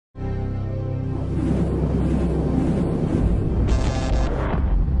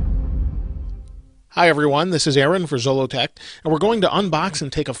Hi everyone, this is Aaron for Zolotech, and we're going to unbox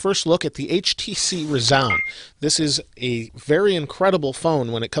and take a first look at the HTC Rezound. This is a very incredible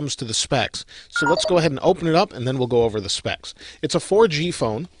phone when it comes to the specs. So let's go ahead and open it up and then we'll go over the specs. It's a 4G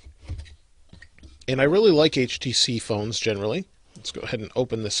phone, and I really like HTC phones generally. Let's go ahead and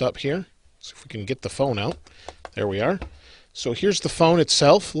open this up here, see if we can get the phone out. There we are. So here's the phone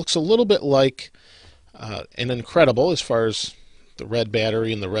itself. Looks a little bit like an Incredible as far as the red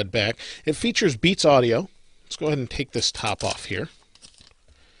battery and the red back. It features Beats audio. Let's go ahead and take this top off here.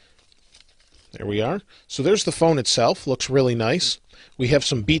 There we are. So there's the phone itself. Looks really nice. We have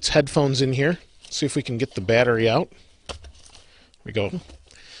some Beats headphones in here. Let's see if we can get the battery out. There we go.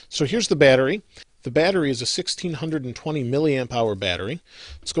 So here's the battery. The battery is a 1620 milliamp hour battery.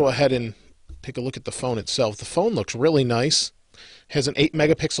 Let's go ahead and take a look at the phone itself. The phone looks really nice. Has an 8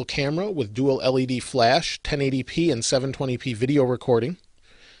 megapixel camera with dual LED flash, 1080p and 720p video recording.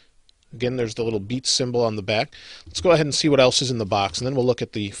 Again, there's the little Beats symbol on the back. Let's go ahead and see what else is in the box, and then we'll look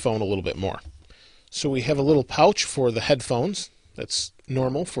at the phone a little bit more. So we have a little pouch for the headphones. That's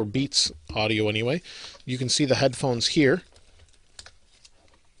normal for Beats audio anyway. You can see the headphones here.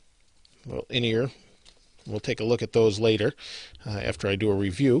 Well, in-ear. We'll take a look at those later after I do a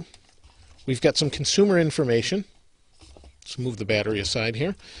review. We've got some consumer information. Let's move the battery aside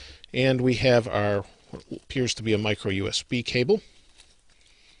here. And we have our what appears to be a micro USB cable.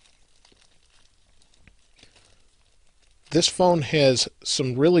 This phone has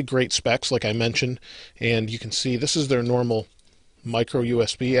some really great specs, like I mentioned, and you can see this is their normal micro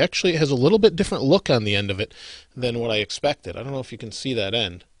USB. Actually, it has a little bit different look on the end of it than what I expected. I don't know if you can see that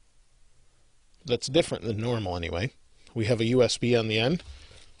end. That's different than normal anyway. We have a USB on the end,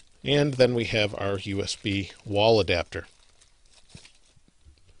 and then we have our USB wall adapter.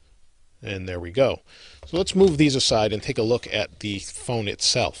 And there we go. So let's move these aside and take a look at the phone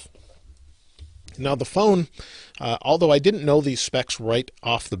itself. Now the phone, although I didn't know these specs right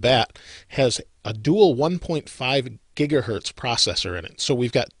off the bat, has a dual 1.5 gigahertz processor in it. So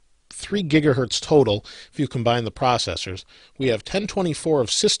we've got 3 gigahertz total if you combine the processors. We have 1024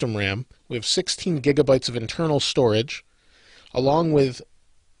 of system RAM. We have 16 gigabytes of internal storage, along with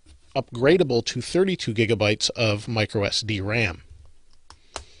upgradable to 32 gigabytes of micro SD RAM.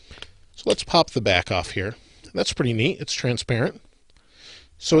 So let's pop the back off here. That's pretty neat. It's transparent.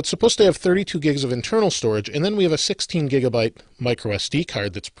 So it's supposed to have 32 gigs of internal storage, and then we have a 16 gigabyte micro SD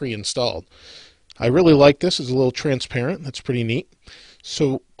card that's pre-installed. I really like this. It's a little transparent. That's pretty neat.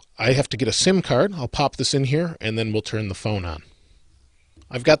 So I have to get a SIM card. I'll pop this in here, and then we'll turn the phone on.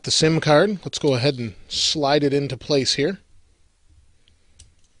 I've got the SIM card. Let's go ahead and slide it into place here.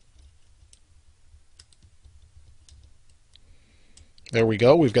 There we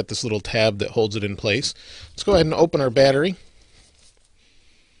go. We've got this little tab that holds it in place. Let's go ahead and open our battery.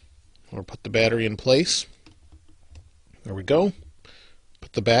 Or put the battery in place. There we go.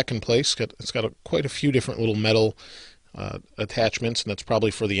 Put the back in place. It's got quite a few different little metal attachments, and that's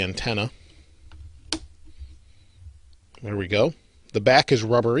probably for the antenna. There we go. The back is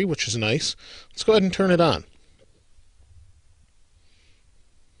rubbery, which is nice. Let's go ahead and turn it on.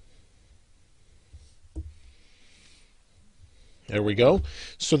 There we go.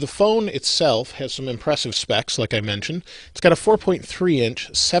 So the phone itself has some impressive specs, like I mentioned. It's got a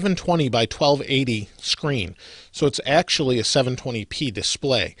 4.3-inch 720 by 1280 screen, so it's actually a 720p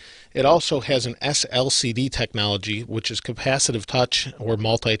display. It also has an SLCD technology, which is capacitive touch or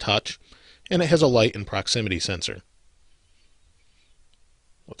multi-touch, and it has a light and proximity sensor.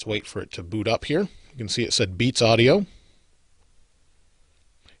 Let's wait for it to boot up here. You can see it said Beats Audio.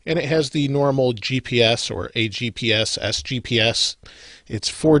 And it has the normal GPS or AGPS, SGPS. It's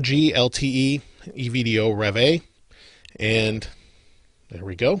 4G LTE, EVDO Rev A. And there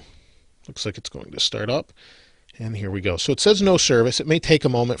we go. Looks like it's going to start up. And here we go. So it says no service. It may take a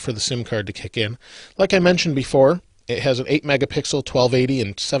moment for the SIM card to kick in. Like I mentioned before, it has an 8 megapixel 1280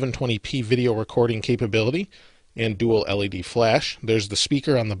 and 720p video recording capability and dual LED flash. There's the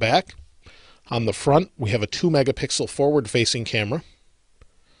speaker on the back. On the front, we have a 2 megapixel forward-facing camera.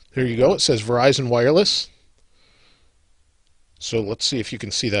 There you go. It says Verizon Wireless. So let's see if you can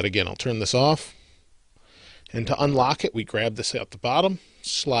see that again. I'll turn this off. And to unlock it, we grab this at the bottom,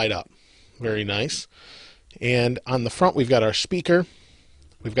 slide up. Very nice. And on the front, we've got our speaker.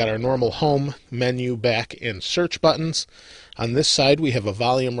 We've got our normal home, menu, back, and search buttons. On this side, we have a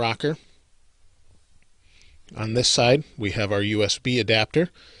volume rocker. On this side, we have our USB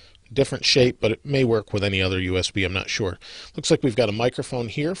adapter. Different shape, but it may work with any other USB, I'm not sure. Looks like we've got a microphone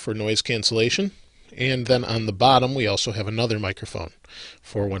here for noise cancellation, and then on the bottom we also have another microphone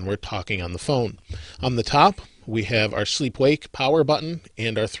for when we're talking on the phone. On the top we have our sleep-wake power button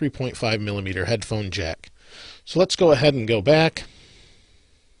and our 3.5mm headphone jack. So let's go ahead and go back.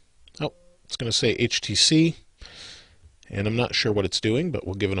 Oh, it's going to say HTC, and I'm not sure what it's doing, but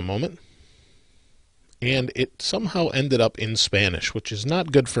we'll give it a moment. And it somehow ended up in Spanish, which is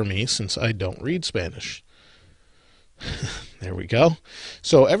not good for me since I don't read Spanish. There we go.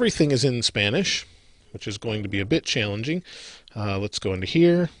 So everything is in Spanish, which is going to be a bit challenging. Let's go into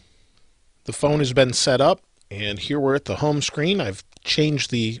here. The phone has been set up, and here we're at the home screen. I've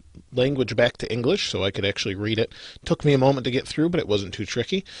changed the language back to English so I could actually read it. Took me a moment to get through, but it wasn't too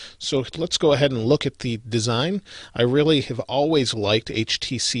tricky. So let's go ahead and look at the design. I really have always liked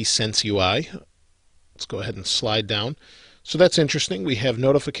HTC Sense UI. Let's go ahead and slide down. So that's interesting. We have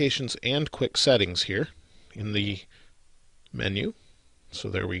notifications and quick settings here in the menu. So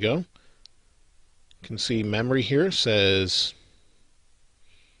there we go. You can see memory here says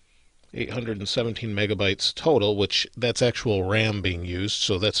 817 megabytes total, which that's actual RAM being used,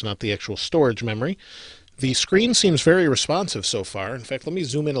 so that's not the actual storage memory. The screen seems very responsive so far. In fact, let me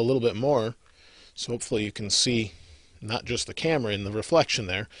zoom in a little bit more so hopefully you can see not just the camera and the reflection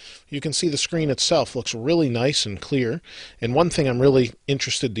there. You can see the screen itself looks really nice and clear. And one thing I'm really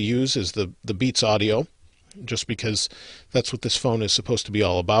interested to use is the Beats audio, just because that's what this phone is supposed to be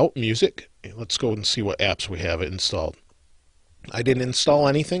all about, music. Let's go and see what apps we have installed. I didn't install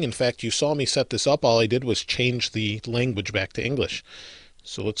anything. In fact, you saw me set this up. All I did was change the language back to English.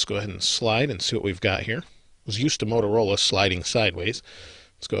 So let's go ahead and slide and see what we've got here. I was used to Motorola sliding sideways.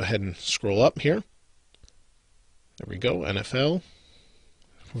 Let's go ahead and scroll up here. There we go, NFL.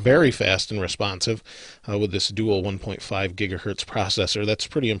 Very fast and responsive with this dual 1.5 gigahertz processor. That's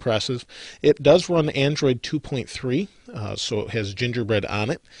pretty impressive. It does run Android 2.3, so it has Gingerbread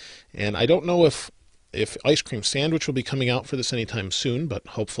on it. And I don't know if Ice Cream Sandwich will be coming out for this anytime soon, but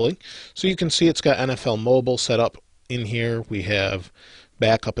hopefully. So you can see it's got NFL Mobile set up in here. We have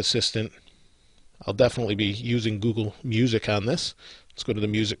Backup Assistant. I'll definitely be using Google Music on this. Let's go to the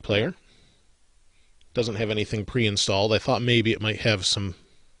music player. Doesn't have anything pre-installed. I thought maybe it might have some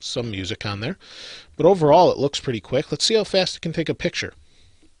music on there. But overall, it looks pretty quick. Let's see how fast it can take a picture.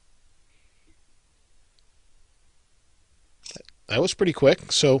 That was pretty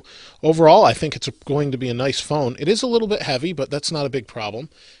quick. So overall, I think it's going to be a nice phone. It is a little bit heavy, but that's not a big problem.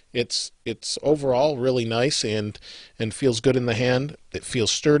 It's overall really nice and feels good in the hand. It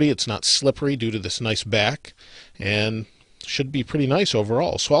feels sturdy. It's not slippery due to this nice back, and should be pretty nice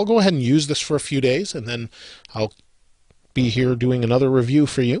overall. So I'll go ahead and use this for a few days, and then I'll be here doing another review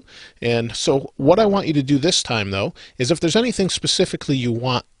for you. And so what I want you to do this time, though, is if there's anything specifically you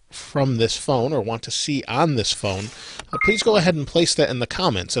want from this phone or want to see on this phone, please go ahead and place that in the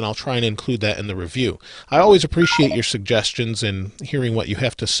comments, and I'll try and include that in the review. I always appreciate your suggestions and hearing what you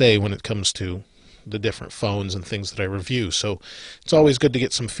have to say when it comes to the different phones and things that I review. So it's always good to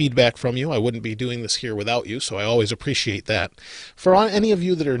get some feedback from you. I wouldn't be doing this here without you, so I always appreciate that. For any of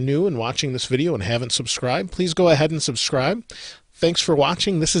you that are new and watching this video and haven't subscribed, please go ahead and subscribe. Thanks for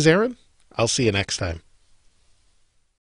watching. This is Aaron. I'll see you next time.